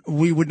down,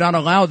 we would not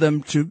allow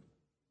them to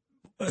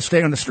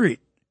stay on the street,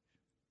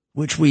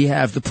 which we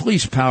have the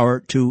police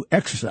power to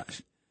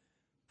exercise.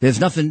 There's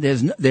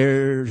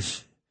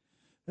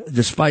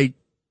despite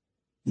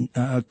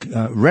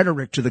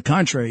rhetoric to the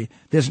contrary,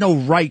 there's no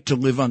right to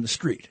live on the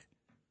street.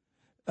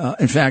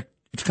 In fact,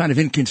 it's kind of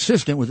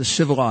inconsistent with a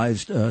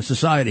civilized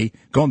society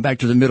going back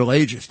to the Middle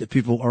Ages that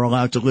people are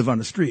allowed to live on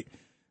the street.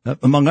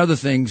 Among other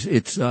things,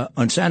 it's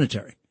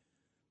unsanitary.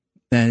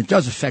 And it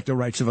does affect the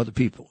rights of other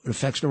people. It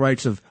affects the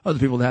rights of other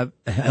people to have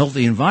a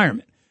healthy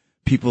environment.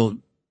 People,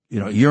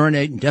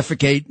 urinate and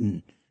defecate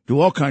and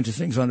do all kinds of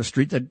things on the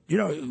street that,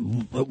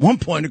 at one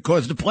point it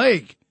caused the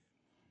plague.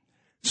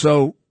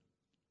 So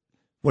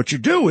what you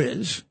do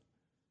is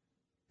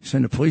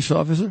send a police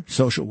officer,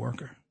 social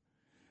worker.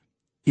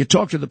 You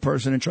talk to the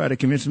person and try to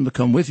convince them to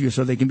come with you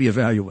so they can be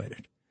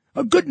evaluated.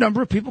 A good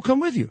number of people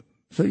come with you.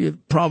 So you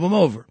problem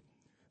over.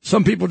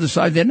 Some people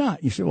decide they're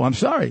not. You say, well, I'm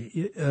sorry.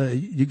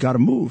 You got to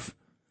move.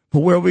 But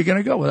where are we going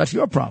to go? Well, that's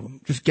your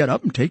problem. Just get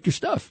up and take your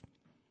stuff.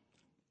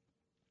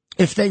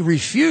 If they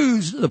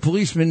refuse the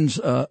policeman's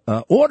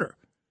order,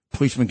 the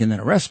policeman can then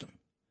arrest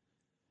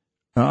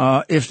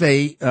them. If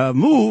they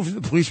move, the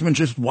policeman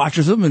just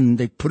watches them and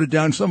they put it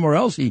down somewhere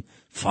else. He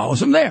follows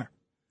them there.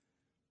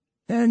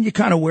 And you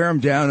kind of wear them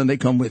down and they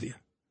come with you.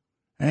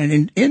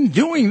 And in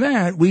doing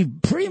that, we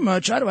pretty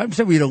much, I would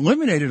say we'd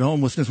eliminated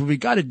homelessness, but we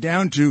got it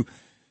down to,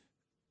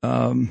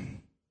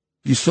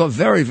 you saw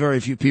very, very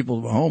few people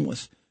who were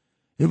homeless.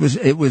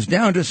 It was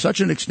down to such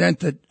an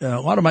extent that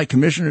a lot of my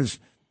commissioners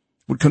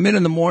would come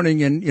in the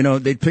morning and,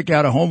 they'd pick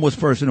out a homeless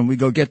person and we'd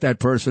go get that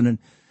person.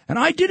 And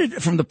I did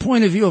it from the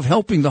point of view of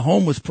helping the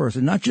homeless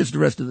person, not just the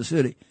rest of the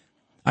city.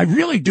 I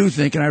really do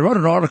think, and I wrote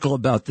an article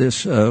about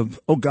this,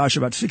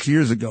 about 6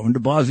 years ago when de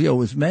Blasio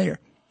was mayor.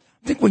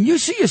 I think when you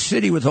see a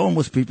city with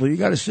homeless people, you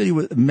got a city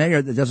with a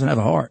mayor that doesn't have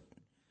a heart.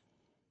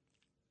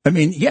 I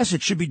mean, yes,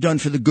 it should be done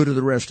for the good of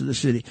the rest of the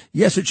city.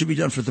 Yes, it should be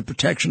done for the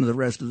protection of the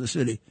rest of the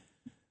city.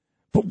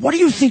 But what do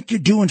you think you're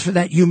doing for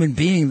that human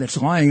being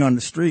that's lying on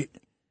the street?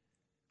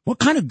 What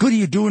kind of good are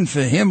you doing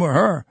for him or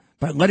her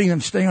by letting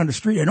them stay on the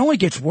street? It only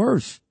gets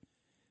worse.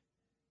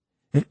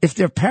 If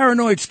they're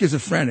paranoid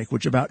schizophrenic,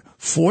 which about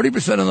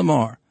 40% of them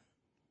are,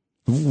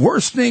 the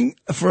worst thing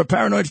for a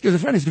paranoid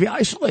schizophrenic is to be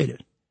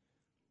isolated.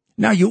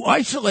 Now you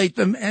isolate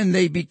them and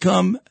they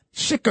become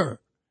sicker,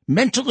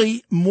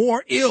 mentally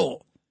more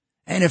ill.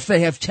 And if they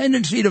have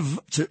tendency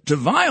to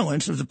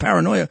violence, if the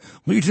paranoia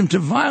leads them to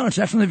violence,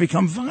 that's when they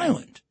become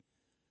violent.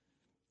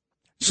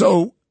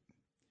 So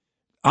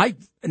I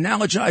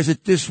analogize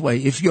it this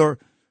way.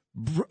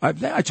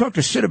 I talked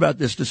to Sid about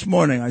this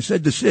morning. I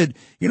said to Sid,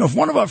 if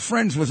one of our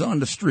friends was on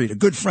the street, a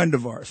good friend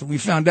of ours, and we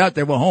found out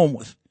they were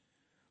homeless,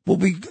 will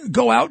we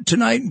go out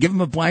tonight and give them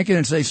a blanket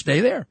and say,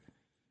 stay there?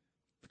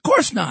 Of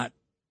course not.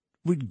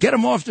 We'd get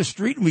them off the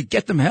street and we'd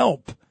get them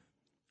help.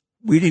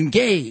 We'd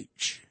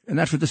engage. And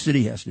that's what the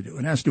city has to do.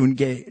 It has to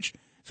engage.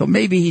 So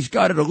maybe he's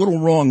got it a little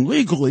wrong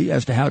legally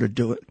as to how to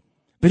do it,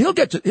 but he'll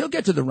get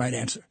to the right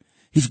answer.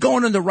 He's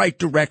going in the right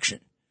direction.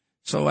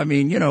 So, I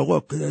mean,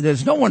 look,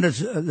 there's no one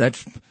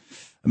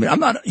I'm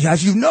not,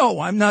 as you know,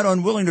 I'm not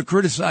unwilling to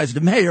criticize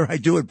the mayor. I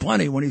do it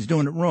plenty when he's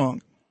doing it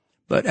wrong.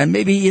 And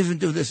maybe he doesn't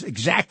do this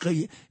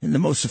exactly in the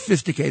most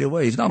sophisticated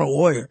way. He's not a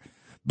lawyer,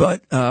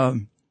 but,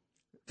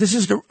 this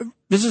is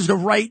the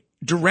right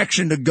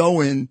direction to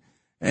go in.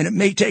 And it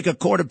may take a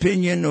court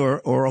opinion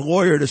or a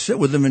lawyer to sit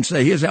with them and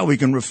say, here's how we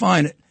can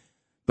refine it.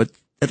 But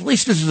at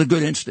least this is a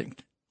good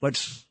instinct.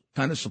 Let's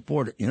kind of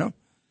support it,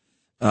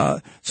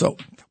 So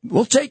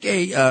we'll take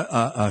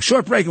a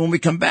short break, and when we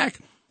come back,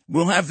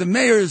 we'll have the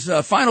mayor's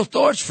final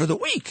thoughts for the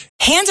week.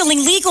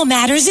 Handling legal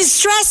matters is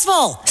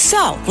stressful.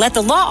 So let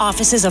the law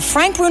offices of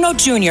Frank Bruno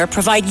Jr.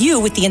 provide you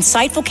with the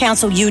insightful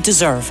counsel you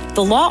deserve.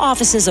 The law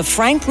offices of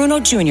Frank Bruno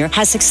Jr.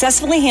 has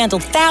successfully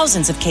handled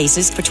thousands of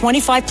cases for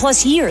 25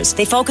 plus years.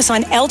 They focus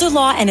on elder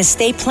law and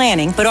estate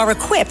planning, but are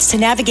equipped to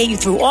navigate you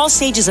through all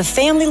stages of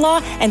family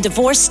law and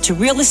divorce to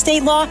real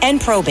estate law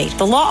and probate.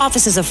 The law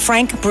offices of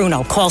Frank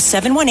Bruno. Call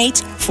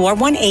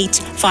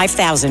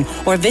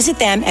 718-418-5000 or visit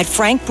them at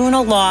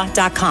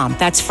frankbrunolaw.com.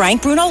 That's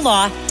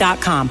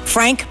frankbrunolaw.com.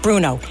 Frank Bruno.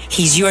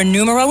 He's your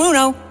numero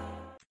uno.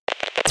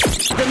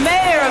 The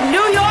mayor of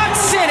New York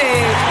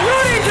City,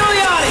 Rudy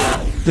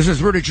Giuliani. This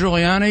is Rudy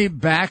Giuliani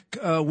back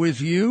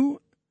with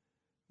you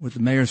with the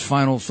mayor's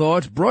final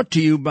thoughts, brought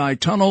to you by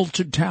Tunnel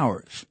to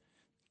Towers,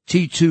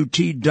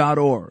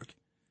 T2T.org,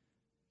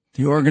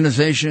 the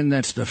organization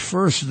that's the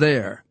first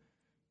there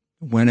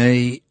when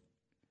a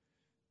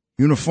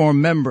uniformed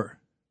member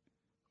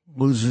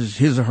loses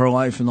his or her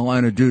life in the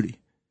line of duty.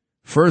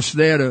 First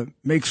there to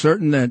make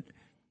certain that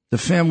the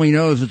family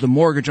knows that the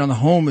mortgage on the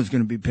home is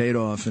going to be paid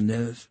off, and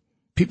there's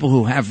people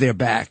who have their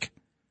back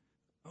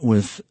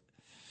with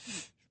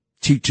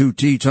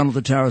T2T, Tunnel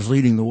to Towers,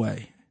 leading the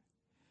way.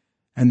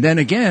 And then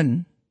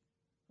again,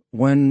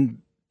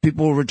 when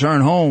people return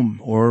home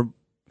or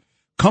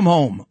come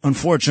home,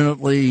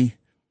 unfortunately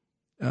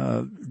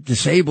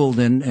disabled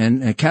and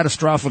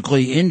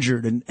catastrophically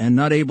injured and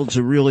not able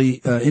to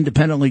really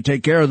independently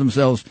take care of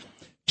themselves,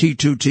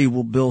 T2T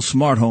will build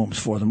smart homes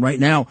for them. Right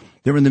now,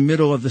 they're in the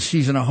middle of the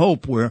season of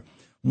hope where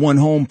one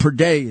home per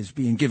day is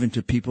being given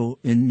to people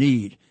in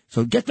need.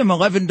 So get them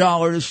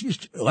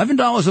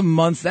 $11 a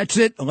month. That's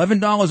it.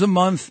 $11 a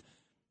month.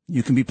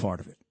 You can be part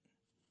of it.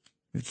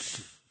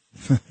 It's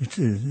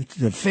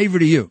a favor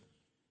to you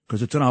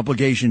because it's an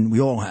obligation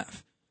we all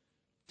have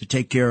to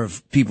take care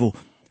of people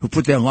who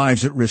put their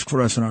lives at risk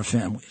for us and our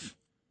families.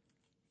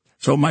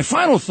 So my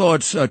final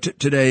thoughts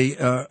today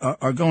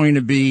are going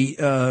to be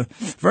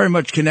very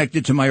much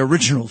connected to my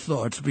original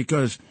thoughts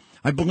because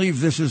I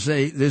believe this is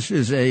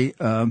a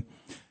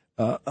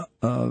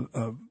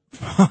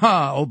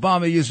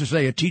Obama used to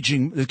say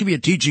this could be a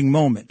teaching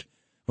moment.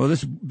 Well,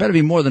 this better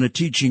be more than a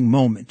teaching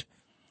moment.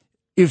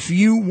 If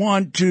you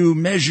want to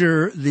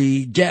measure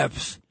the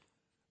depth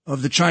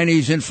of the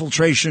Chinese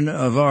infiltration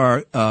of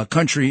our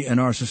country and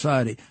our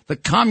society, the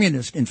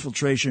communist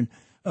infiltration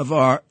of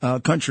our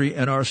country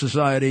and our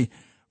society,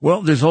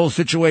 well, there's a whole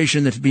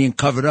situation that's being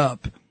covered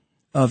up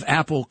of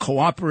Apple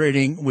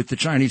cooperating with the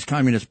Chinese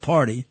Communist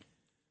Party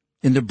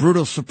in the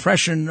brutal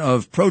suppression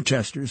of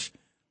protesters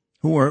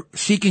who are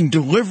seeking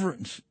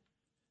deliverance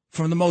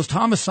from the most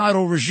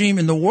homicidal regime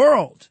in the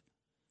world.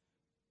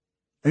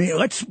 I mean,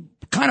 let's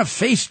kind of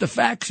face the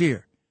facts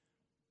here.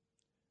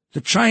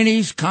 The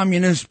Chinese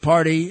Communist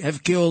Party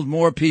have killed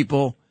more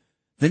people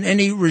than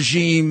any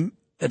regime,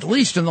 at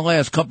least in the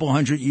last couple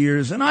hundred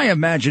years, and I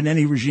imagine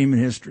any regime in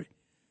history.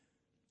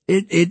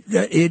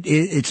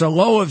 It's a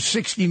low of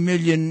 60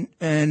 million,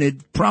 and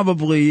it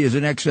probably is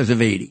in excess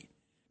of 80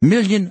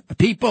 million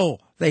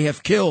people they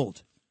have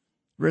killed.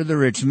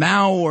 Whether it's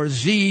Mao or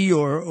Xi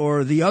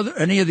or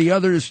any of the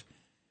others,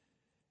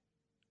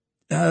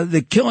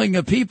 the killing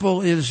of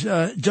people is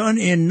done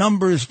in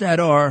numbers that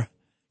are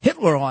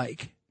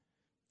Hitler-like,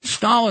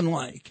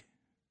 Stalin-like,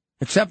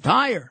 except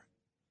higher.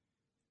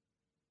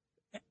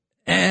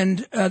 And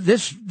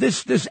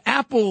this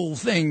Apple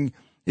thing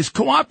is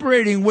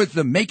cooperating with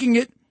them, making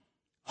it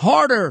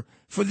harder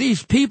for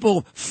these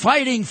people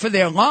fighting for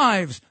their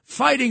lives,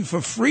 fighting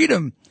for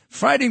freedom,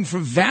 fighting for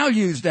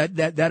values that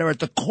are at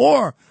the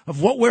core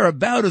of what we're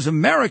about as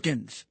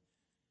Americans.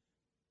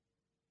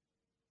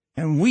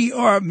 And we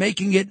are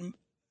making it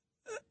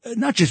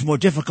not just more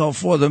difficult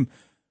for them,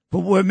 but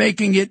we're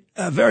making it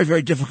very,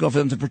 very difficult for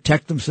them to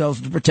protect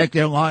themselves, to protect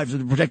their lives,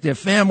 and to protect their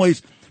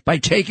families by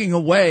taking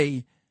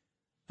away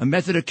a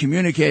method of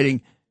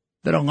communicating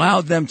that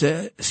allowed them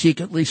to seek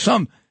at least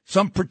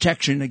some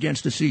protection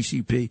against the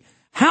CCP.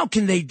 How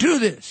can they do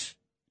this?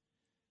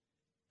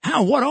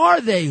 How? What are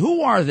they?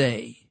 Who are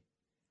they?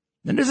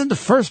 And it isn't the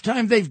first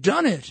time they've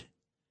done it.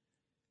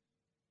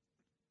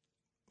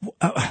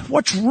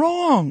 What's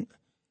wrong?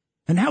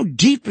 And how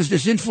deep is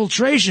this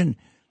infiltration?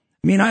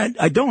 I mean,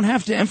 I don't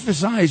have to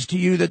emphasize to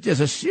you that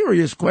there's a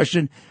serious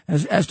question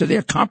as to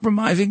their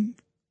compromising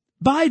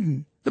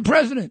Biden, the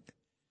president.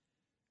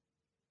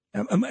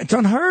 It's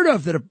unheard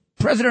of that a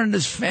president and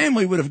his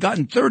family would have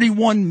gotten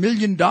 $31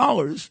 million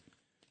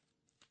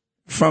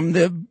from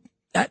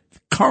that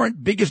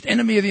current biggest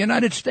enemy of the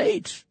United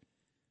States.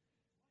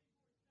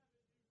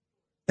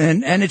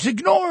 And it's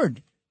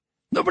ignored.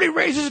 Nobody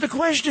raises the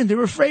question.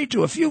 They're afraid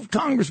to. A few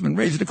congressmen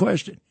raise the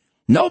question.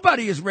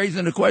 Nobody is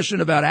raising the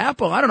question about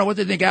Apple. I don't know what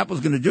they think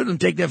Apple's going to do to them,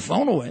 take their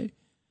phone away,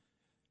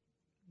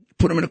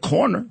 put them in a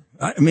corner.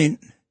 I mean,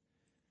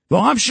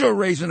 well, I'm sure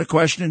raising the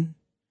question.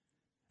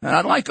 And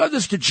I'd like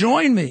others to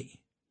join me.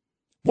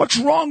 What's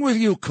wrong with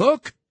you,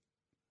 Cook?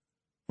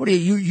 What do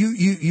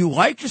you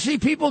like to see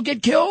people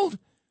get killed?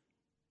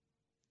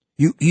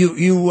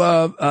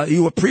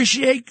 You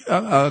appreciate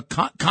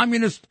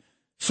communist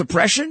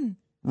suppression,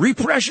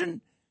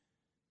 repression?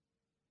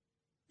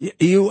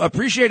 You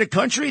appreciate a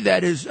country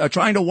that is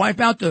trying to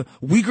wipe out the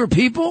Uyghur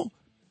people?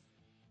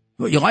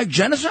 You like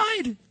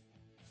genocide?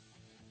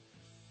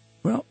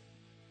 Well,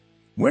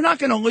 we're not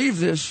going to leave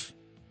this.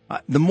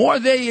 The more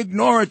they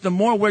ignore it, the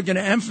more we're going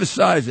to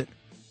emphasize it.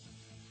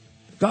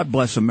 God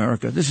bless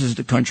America. This is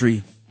the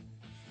country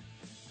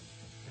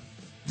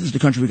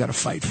we got to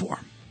fight for.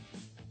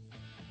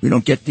 We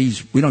don't get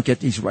these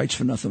rights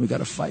for nothing. We got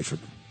to fight for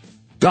them.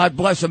 God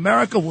bless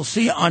America. We'll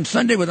see you on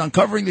Sunday with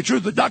Uncovering the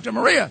Truth with Dr.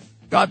 Maria.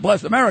 God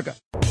bless America.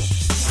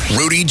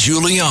 Rudy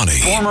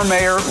Giuliani. Former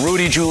Mayor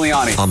Rudy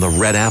Giuliani. On the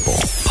Red Apple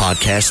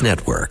Podcast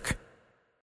Network.